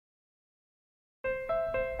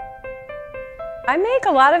I make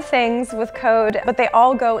a lot of things with code, but they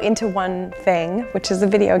all go into one thing, which is a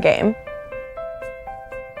video game.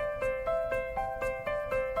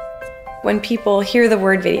 When people hear the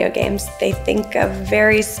word video games, they think of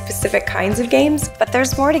very specific kinds of games, but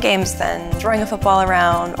there's more to games than throwing a football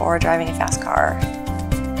around or driving a fast car.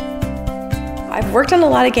 I've worked on a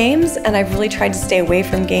lot of games, and I've really tried to stay away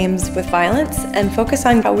from games with violence and focus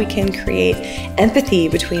on how we can create empathy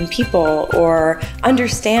between people or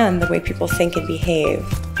understand the way people think and behave.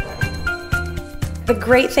 The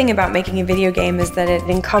great thing about making a video game is that it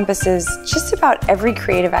encompasses just about every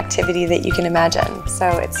creative activity that you can imagine. So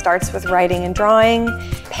it starts with writing and drawing,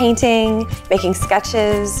 painting, making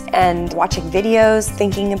sketches, and watching videos,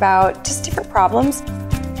 thinking about just different problems.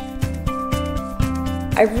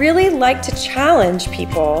 I really like to challenge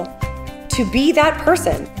people to be that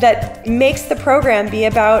person that makes the program be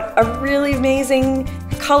about a really amazing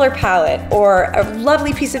color palette or a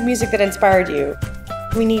lovely piece of music that inspired you.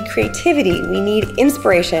 We need creativity, we need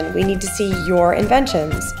inspiration, we need to see your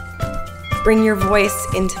inventions. Bring your voice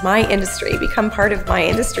into my industry, become part of my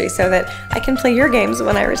industry so that I can play your games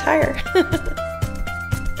when I retire.